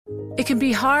It can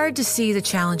be hard to see the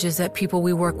challenges that people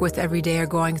we work with every day are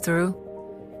going through.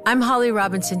 I'm Holly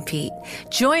Robinson Pete.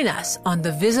 Join us on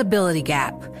The Visibility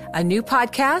Gap, a new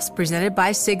podcast presented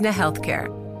by Cigna Healthcare.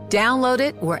 Download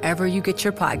it wherever you get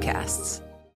your podcasts.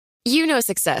 You know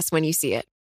success when you see it.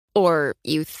 Or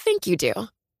you think you do.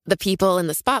 The people in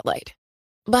the spotlight.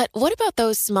 But what about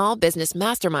those small business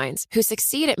masterminds who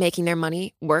succeed at making their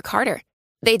money work harder?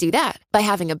 They do that by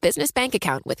having a business bank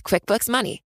account with QuickBooks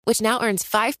Money, which now earns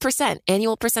 5%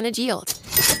 annual percentage yield.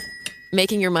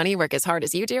 Making your money work as hard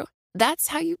as you do? That's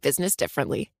how you business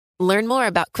differently. Learn more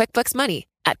about QuickBooks Money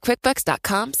at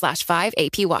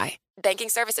quickbooks.com/5APY. Banking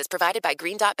services provided by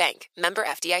Green Dot Bank. Member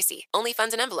FDIC. Only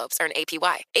funds and envelopes earn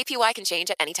APY. APY can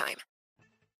change at any time.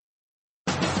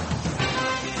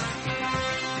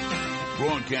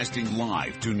 Broadcasting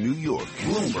live to New York,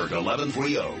 Bloomberg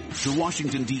 1130. To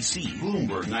Washington, D.C.,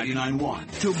 Bloomberg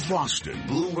 99.1. To Boston,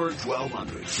 Bloomberg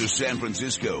 1200. To San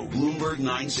Francisco, Bloomberg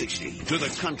 960. To the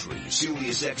country,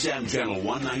 Sirius XM Channel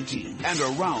 119. And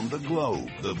around the globe,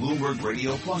 the Bloomberg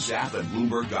Radio Plus app at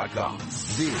Bloomberg.com.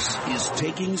 This is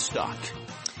Taking Stock.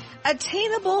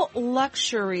 Attainable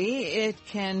luxury, it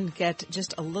can get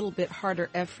just a little bit harder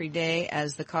every day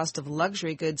as the cost of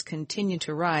luxury goods continue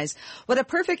to rise. What a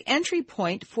perfect entry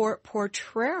point for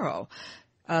Portero,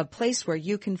 a place where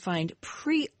you can find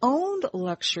pre-owned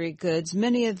luxury goods,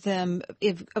 many of them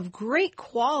of great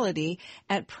quality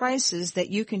at prices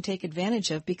that you can take advantage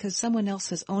of because someone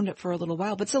else has owned it for a little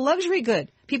while. But it's a luxury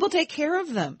good. People take care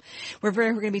of them. We're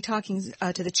going to be talking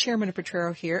to the chairman of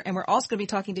Portero here, and we're also going to be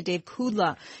talking to Dave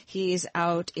Kudla. He's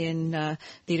out in the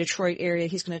Detroit area.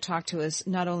 He's going to talk to us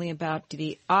not only about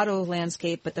the auto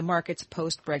landscape, but the markets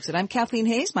post-Brexit. I'm Kathleen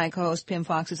Hayes. My co-host Pim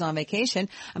Fox is on vacation.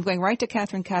 I'm going right to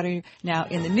Catherine Cowder now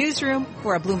in the newsroom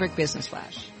for a Bloomberg Business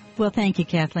Flash. Well, thank you,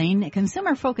 Kathleen.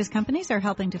 Consumer-focused companies are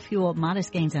helping to fuel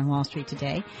modest gains on Wall Street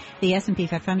today. The S&P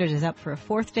 500 is up for a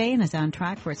fourth day and is on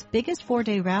track for its biggest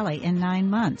four-day rally in 9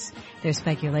 months. There's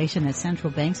speculation that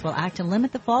central banks will act to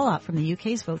limit the fallout from the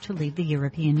UK's vote to leave the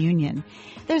European Union.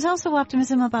 There's also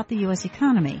optimism about the U.S.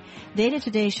 economy. Data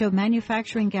today showed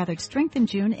manufacturing gathered strength in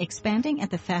June, expanding at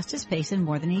the fastest pace in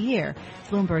more than a year.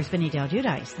 Bloomberg's Vinny Del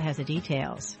Giudice has the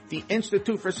details. The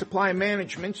Institute for Supply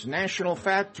Management's National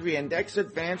Factory Index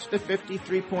advanced to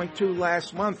 53.2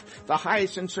 last month, the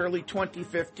highest since early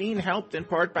 2015, helped in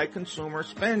part by consumer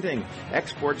spending.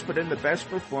 Exports put in the best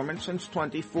performance since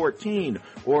 2014.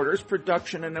 Orders,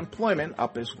 production, and employment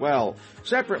up as well.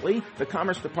 Separately, the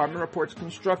Commerce Department reports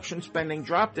construction spending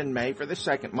dropped in May for the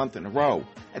second month in a row.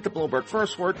 At the Bloomberg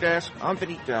First Word Desk, I'm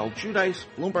Vinny Del Giudice,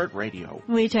 Bloomberg Radio.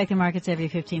 We check the markets every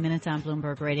 15 minutes on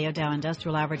Bloomberg Radio. Dow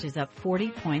Industrial Average is up 40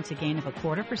 points, a gain of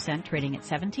 0.25%, trading at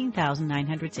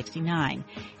 17,969.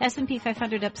 S&P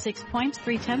 500 up 6 points,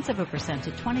 0.3% at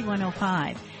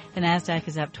 2105. The Nasdaq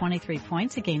is up 23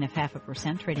 points, a gain of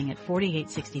 0.5%, trading at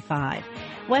 48.65.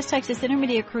 West Texas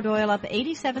Intermediate crude oil up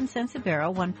 87 cents a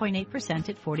barrel, 1.8%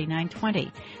 at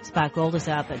 49.20. Spot gold is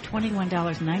up at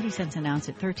 $21.90 an ounce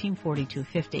at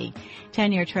 1342.50.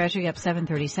 10-year Treasury up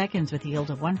 7/30 seconds with a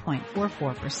yield of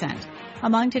 1.44%.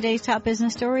 Among today's top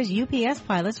business stories, UPS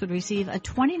pilots would receive a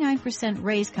 29%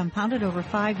 raise compounded over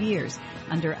 5 years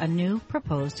under a new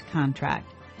proposed contract.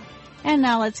 And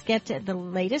now let's get to the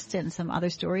latest and some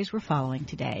other stories we're following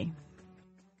today.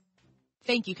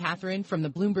 Thank you, Catherine. From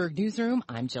the Bloomberg Newsroom,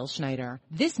 I'm Jill Schneider.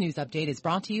 This news update is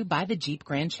brought to you by the Jeep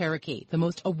Grand Cherokee, the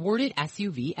most awarded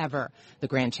SUV ever. The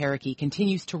Grand Cherokee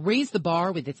continues to raise the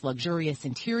bar with its luxurious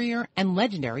interior and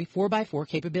legendary 4x4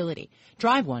 capability.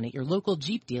 Drive one at your local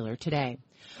Jeep dealer today.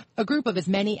 A group of as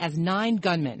many as 9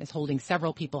 gunmen is holding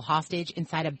several people hostage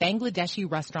inside a Bangladeshi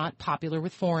restaurant popular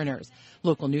with foreigners.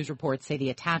 Local news reports say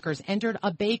the attackers entered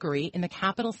a bakery in the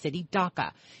capital city,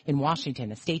 Dhaka. In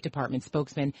Washington, a State Department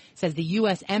spokesman says the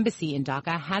U.S. Embassy in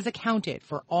Dhaka has accounted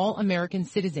for all American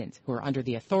citizens who are under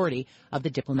the authority of the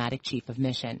diplomatic chief of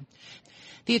mission.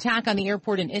 The attack on the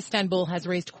airport in Istanbul has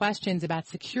raised questions about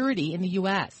security in the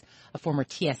U.S. A former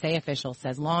TSA official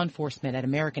says law enforcement at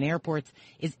American airports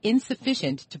is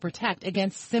insufficient to protect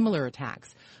against similar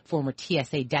attacks. Former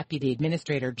TSA Deputy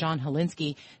Administrator John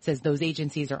Holinsky says those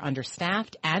agencies are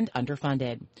understaffed and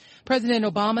underfunded. President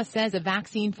Obama says a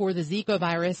vaccine for the Zika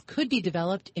virus could be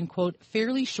developed in, quote,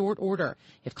 fairly short order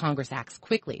if Congress acts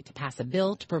quickly to pass a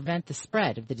bill to prevent the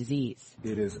spread of the disease.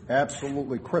 It is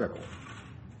absolutely critical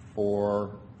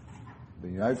for the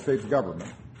United States government,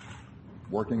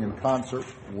 working in concert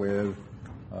with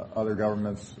other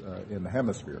governments in the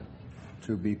hemisphere,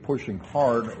 to be pushing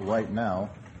hard right now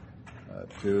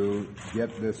to get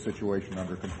this situation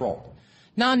under control.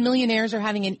 Non-millionaires are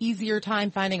having an easier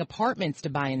time finding apartments to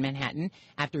buy in Manhattan.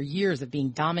 After years of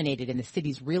being dominated in the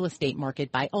city's real estate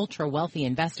market by ultra-wealthy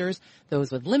investors, those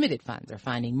with limited funds are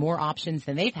finding more options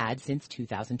than they've had since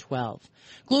 2012.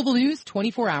 Global news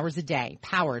 24 hours a day,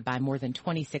 powered by more than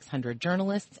 2,600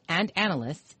 journalists and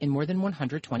analysts in more than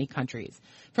 120 countries.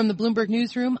 From the Bloomberg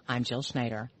Newsroom, I'm Jill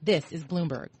Schneider. This is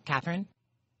Bloomberg. Catherine?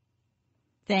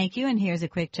 Thank you. And here's a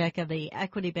quick check of the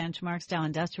equity benchmarks. Dow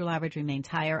Industrial Average remains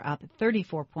higher, up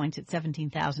 34 points at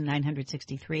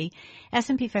 17,963.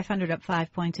 S&P 500 up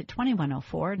 5 points at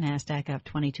 2104. NASDAQ up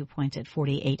 22 points at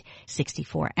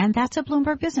 4864. And that's a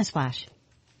Bloomberg Business Flash.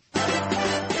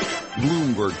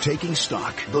 Bloomberg taking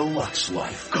stock. The Lux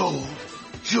Life. Gold,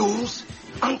 jewels,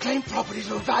 unclaimed properties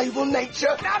of valuable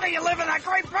nature. Now that you live in that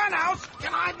great penthouse,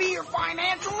 can I be your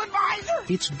financial advisor?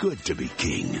 It's good to be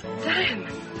king.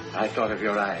 Diamond. I thought of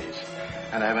your eyes,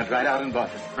 and I went right out and bought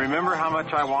them. Remember how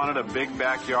much I wanted a big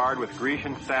backyard with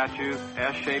Grecian statues,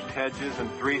 S-shaped hedges,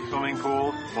 and 3 swimming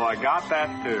pools? Well, I got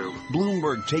that too.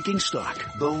 Bloomberg taking stock.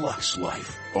 The Lux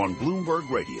Life on Bloomberg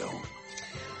Radio.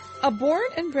 A born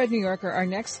and bred New Yorker, our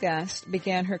next guest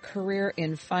began her career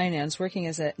in finance, working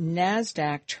as a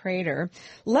NASDAQ trader.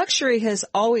 Luxury has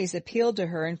always appealed to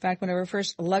her. In fact, one of her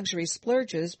first luxury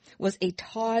splurges was a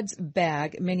Todd's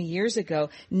bag many years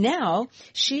ago. Now,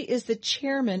 she is the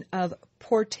chairman of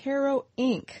Portero,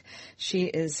 Inc. She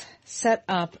is set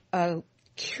up a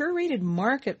curated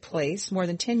marketplace more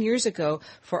than 10 years ago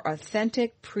for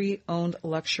authentic pre-owned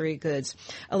luxury goods.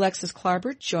 Alexis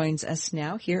Clarbour joins us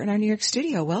now here in our New York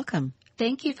studio. Welcome.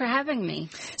 Thank you for having me.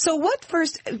 So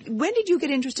when did you get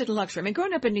interested in luxury? I mean,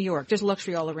 growing up in New York, there's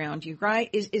luxury all around you, right?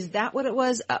 Is that what it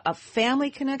was? A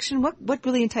family connection? What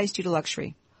really enticed you to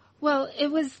luxury? Well, it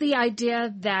was the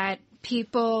idea that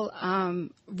people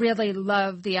really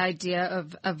love the idea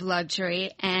of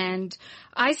luxury, and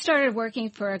I started working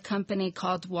for a company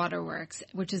called Waterworks,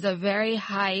 which is a very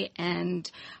high-end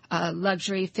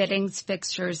luxury fittings,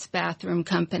 fixtures, bathroom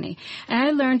company. And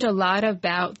I learned a lot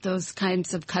about those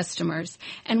kinds of customers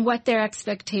and what their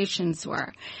expectations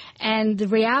were. And the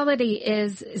reality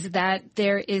is that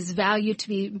there is value to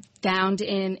be found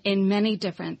in many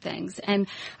different things. And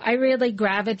I really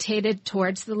gravitated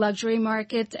towards the luxury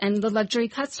market and the luxury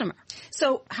customer.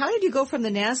 So how did you go from the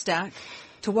NASDAQ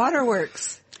to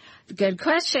Waterworks? Good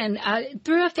question.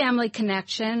 Through a family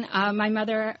connection, my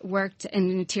mother worked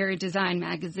in interior design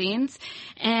magazines,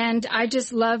 and I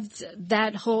just loved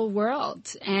that whole world.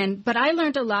 But I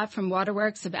learned a lot from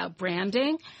Waterworks about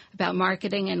branding, about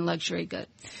marketing, and luxury goods.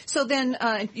 So then,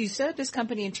 you set up this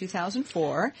company in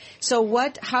 2004. So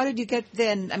how did you get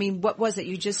then? I mean, what was it?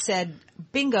 You just said,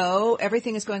 bingo,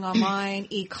 everything is going online,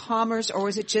 e-commerce, or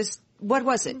was it just, what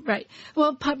was it? Right.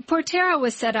 Well, Portero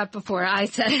was set up before I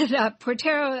set it up.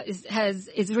 Portero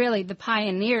is really the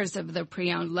pioneers of the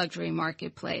pre-owned luxury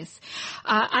marketplace.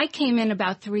 I came in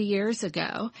about 3 years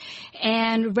ago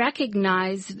and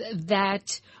recognized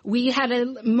that we had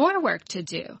more work to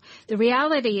do. The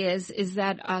reality is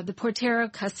that the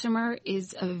Portero customer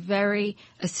is a very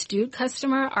astute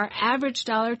customer. Our average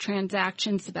dollar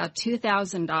transaction is about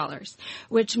 $2,000,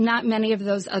 which not many of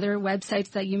those other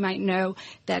websites that you might know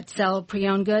that sell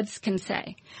pre-owned goods can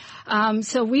say.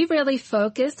 So we really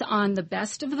focus on the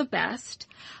best of the best.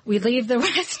 We leave the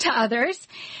rest to others,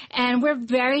 and we're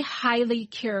very highly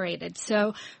curated.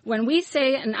 So when we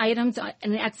say an item's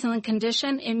in excellent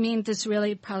condition, it means it's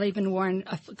really probably been worn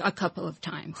a couple of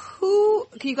times.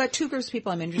 You got two groups of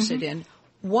people I'm interested in.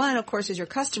 One, of course, is your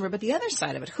customer, but the other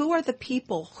side of it, who are the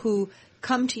people who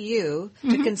come to you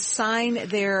to consign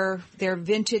their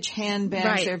vintage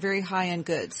handbags, their very high-end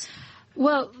goods?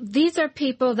 Well, these are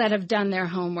people that have done their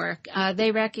homework.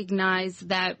 They recognize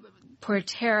that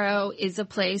Portero is a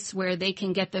place where they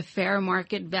can get the fair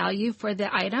market value for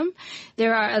the item.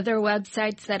 There are other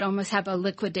websites that almost have a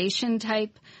liquidation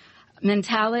type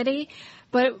mentality.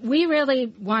 But we really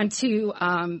want to,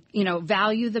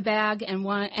 value the bag and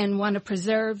want to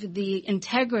preserve the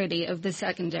integrity of the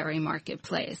secondary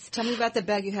marketplace. Tell me about the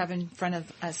bag you have in front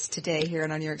of us today here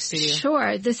in our New York studio.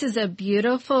 Sure. This is a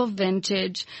beautiful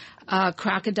vintage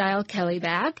crocodile Kelly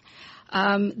bag.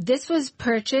 This was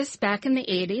purchased back in the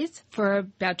 80s for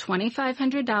about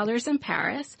 $2,500 in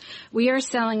Paris. We are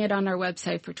selling it on our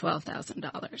website for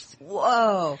 $12,000.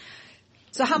 Whoa.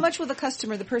 So how much will the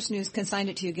customer, the person who's consigned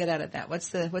it to you, get out of that?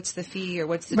 What's the fee or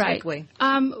what's the takeaway?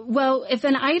 Well, if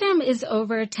an item is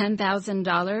over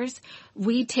 $10,000,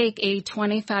 we take a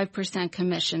 25%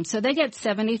 commission. So they get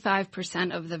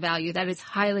 75% of the value. That is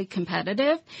highly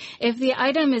competitive. If the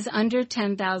item is under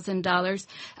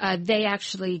 $10,000, they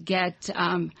actually get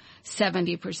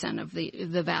 70% of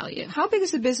the value. How big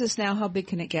is the business now? How big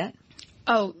can it get?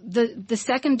 Oh, the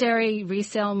secondary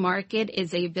resale market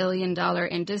is a $1 billion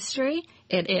industry.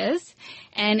 It is.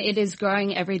 And it is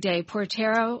growing every day.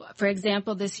 Portero, for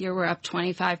example, this year we're up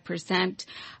 25%.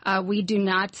 We do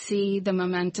not see the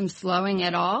momentum slowing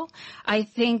at all. I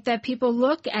think that people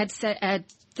look at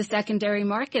the secondary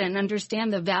market and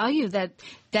understand the value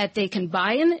that they can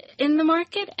buy in the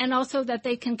market, and also that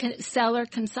they can sell or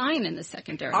consign in the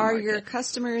secondary market. Are your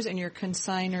customers and your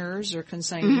consigners or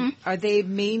consigners, are they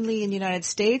mainly in the United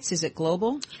States? Is it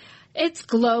global? It's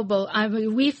global. I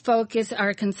mean, we focus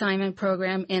our consignment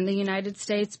program in the United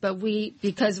States, but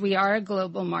because we are a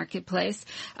global marketplace,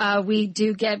 we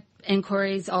do get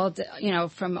inquiries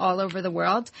from all over the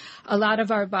world. A lot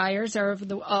of our buyers are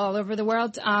all over the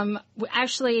world.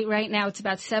 Actually, right now it's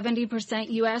about 70%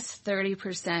 U.S.,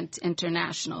 30%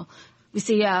 international. We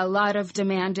see a lot of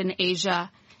demand in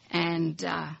Asia, and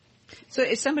so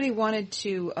if somebody wanted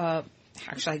to,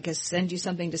 actually, I guess, send you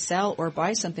something to sell or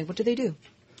buy something, what do they do?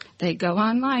 They go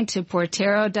online to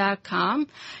Portero.com,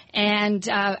 and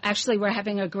actually we're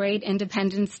having a great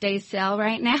Independence Day sale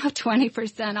right now,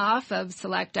 20% off of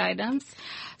select items.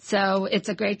 So it's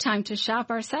a great time to shop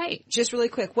our site. Just really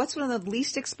quick, what's one of the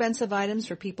least expensive items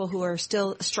for people who are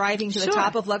still striving to the Sure,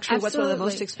 top of luxury? absolutely. What's one of the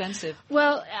most expensive?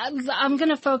 Well, I'm going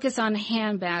to focus on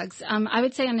handbags. I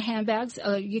would say on handbags,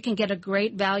 you can get a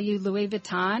great value Louis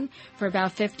Vuitton for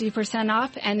about 50%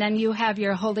 off. And then you have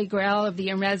your holy grail of the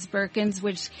Hermes Birkins,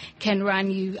 which can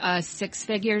run you 6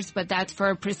 figures, but that's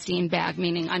for a pristine bag,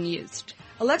 meaning unused.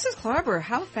 Alexis Clarbour,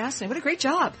 how fascinating. What a great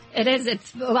job. It is.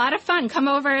 It's a lot of fun. Come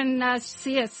over and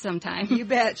see us sometime. You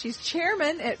bet. She's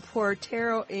chairman at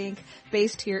Portero, Inc.,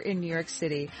 based here in New York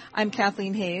City. I'm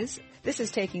Kathleen Hayes. This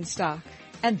is Taking Stock,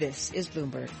 and this is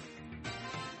Bloomberg.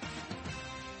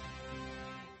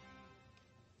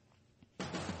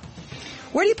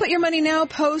 Where do you put your money now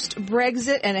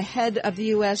post-Brexit and ahead of the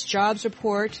U.S. jobs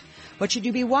report? What should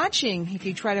you be watching if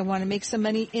you try to want to make some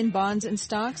money in bonds and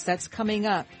stocks? That's coming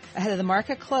up ahead of the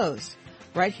market close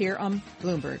right here on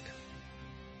Bloomberg.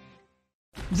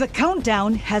 The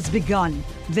countdown has begun.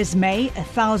 This May,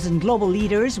 1,000 global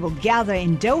leaders will gather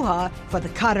in Doha for the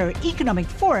Qatar Economic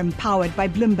Forum powered by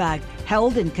Bloomberg,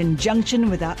 held in conjunction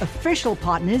with our official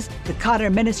partners, the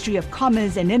Qatar Ministry of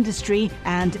Commerce and Industry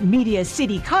and Media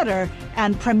City Qatar,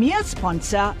 and premier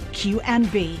sponsor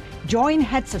QNB. Join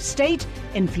heads of state,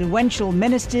 influential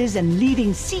ministers, and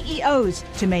leading CEOs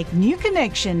to make new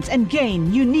connections and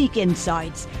gain unique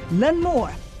insights. Learn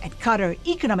more at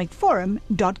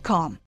QatarEconomicForum.com.